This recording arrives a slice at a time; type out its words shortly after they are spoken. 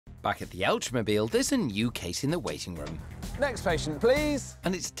Back at the Ouchmobile, there's a new case in the waiting room. Next patient, please.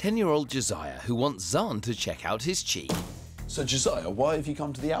 And it's 10-year-old Josiah who wants Xand to check out his cheek. So, Josiah, why have you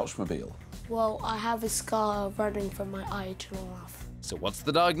come to the Ouchmobile? Well, I have a scar running from my eye to my mouth. So what's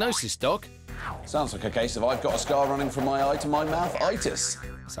the diagnosis, Doc? Sounds like a case of I've got a scar running from my eye to my mouth-itis.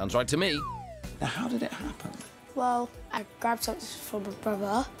 Sounds right to me. Now, how did it happen? Well, I grabbed something from my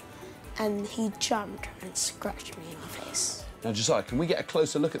brother and he jumped and scratched me in my face. Now, Josiah, can we get a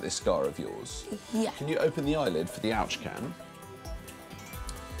closer look at this scar of yours? Yeah. Can you open the eyelid for the ouch can?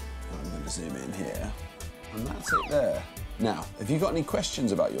 I'm going to zoom in here. And that's it there. Now, have you got any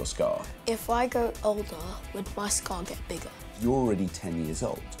questions about your scar? If I go older, would my scar get bigger? You're already 10 years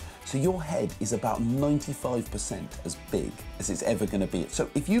old, so your head is about 95% as big as it's ever going to be. So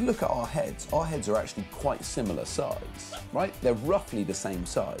if you look at our heads are actually quite similar size, right? They're roughly the same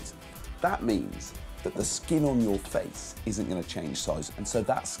size. That means that the skin on your face isn't going to change size, and so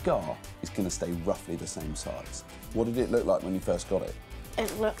that scar is going to stay roughly the same size. What did it look like when you first got it?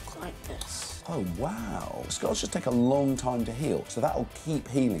 It looked like this. Oh, wow. Scars just take a long time to heal, so that'll keep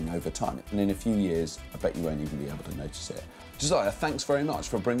healing over time. And in a few years, I bet you won't even be able to notice it. Josiah, thanks very much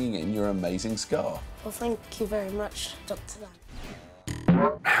for bringing in your amazing scar. Well, thank you very much, Dr.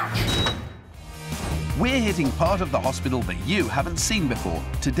 Dan. We're hitting part of the hospital that you haven't seen before.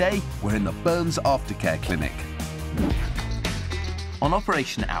 Today, we're in the Burns Aftercare Clinic. On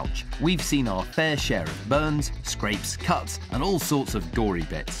Operation Ouch, we've seen our fair share of burns, scrapes, cuts, and all sorts of gory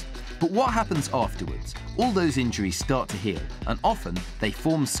bits. But what happens afterwards? All those injuries start to heal, and often they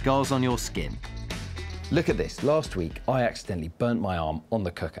form scars on your skin. Look at this. Last week, I accidentally burnt my arm on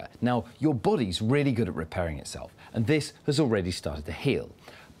the cooker. Now, your body's really good at repairing itself, and this has already started to heal.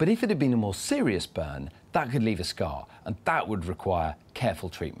 But if it had been a more serious burn, that could leave a scar, and that would require careful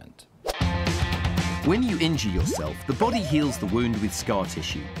treatment. When you injure yourself, the body heals the wound with scar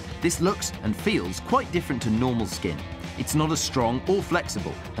tissue. This looks and feels quite different to normal skin. It's not as strong or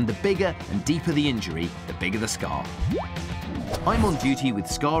flexible, and the bigger and deeper the injury, the bigger the scar. I'm on duty with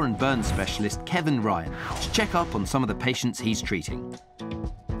scar and burn specialist Kevin Ryan to check up on some of the patients he's treating.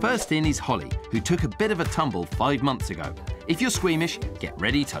 First in is Holly, who took a bit of a tumble 5 months ago. If you're squeamish, get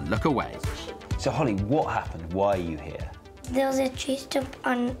ready to look away. So, Holly, what happened? Why are you here? There was a tree stump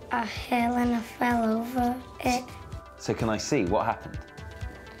on a hill and I fell over it. So can I see what happened?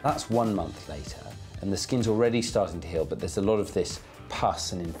 That's 1 month later, and the skin's already starting to heal, but there's a lot of this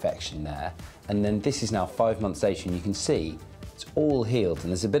pus and infection there. And then this is now 5 months later, and you can see it's all healed, and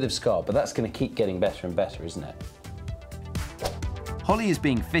there's a bit of scar, but that's going to keep getting better and better, isn't it? Holly is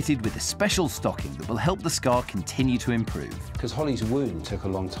being fitted with a special stocking that will help the scar continue to improve. Because Holly's wound took a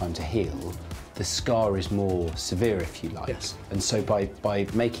long time to heal, the scar is more severe, if you like. Yes. And so by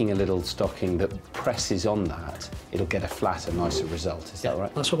making a little stocking that presses on that, it'll get a flatter, nicer result. Is that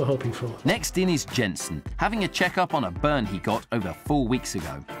right? That's what we're hoping for. Next in is Jensen, having a checkup on a burn he got over 4 weeks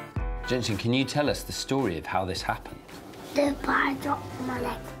ago. Jensen, can you tell us the story of how this happened? The pie dropped on my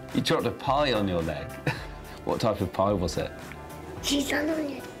leg. You dropped a pie on your leg. What type of pie was it? Cheese and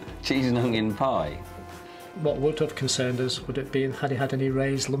onion. Cheese and onion pie. What would have concerned us would it been had he had any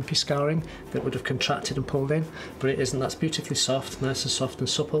raised lumpy scarring that would have contracted and pulled in, but it isn't. That's beautifully soft, nice and soft and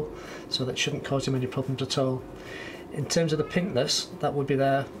supple, so that shouldn't cause him any problems at all. In terms of the pinkness, that would be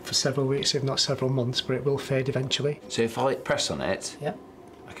there for several weeks, if not several months, but it will fade eventually. So if I press on it, Yep.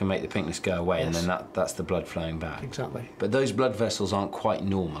 I can make the pinkness go away, Yes. and then that's the blood flowing back. Exactly. But those blood vessels aren't quite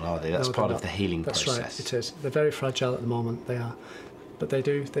normal, are they? That's No, part they're of the not. healing That's process. right, it is. They're very fragile at the moment, they are. But they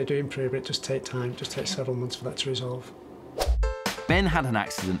do improve, it just takes time, it just takes several months for that to resolve. Ben had an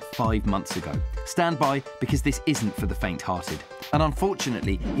accident 5 months ago. Stand by, because this isn't for the faint-hearted. And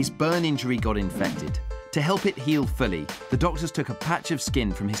unfortunately, his burn injury got infected. To help it heal fully, the doctors took a patch of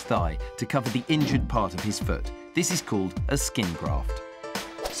skin from his thigh to cover the injured part of his foot. This is called a skin graft.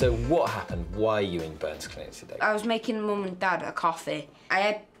 So what happened? Why are you in Burns Clinic today? I was making Mum and Dad a coffee. I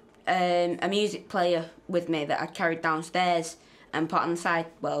had a music player with me that I carried downstairs and put on the side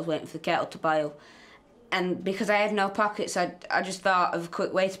while I was waiting for the kettle to boil. And because I had no pockets, I just thought of a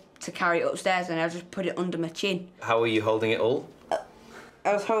quick way to carry it upstairs, and I just put it under my chin. How were you holding it all?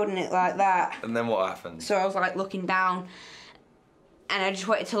 I was holding it like that. And then what happened? So I was like looking down, and I just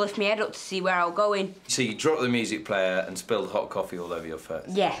wanted to lift my head up to see where I was going. So you dropped the music player and spilled hot coffee all over your face?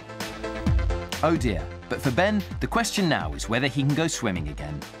 Yeah. Oh dear, but for Ben, the question now is whether he can go swimming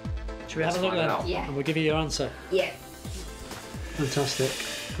again. Should we have a look then? Yeah. And we'll give you your answer. Yeah. Fantastic.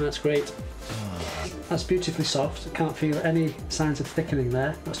 That's great. That's beautifully soft. I can't feel any signs of thickening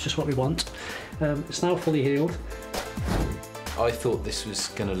there. That's just what we want. It's now fully healed. I thought this was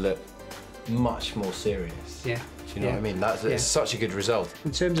going to look much more serious. Yeah. Do you know what I mean? That's such a good result.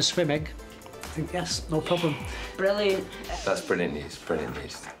 In terms of swimming, I think yes, no problem. Brilliant. That's brilliant news, brilliant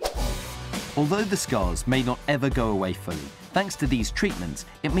news. Although the scars may not ever go away fully, thanks to these treatments,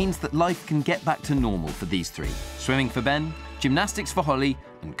 it means that life can get back to normal for these three. Swimming for Ben, gymnastics for Holly,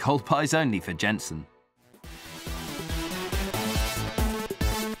 and cold pies only for Jensen.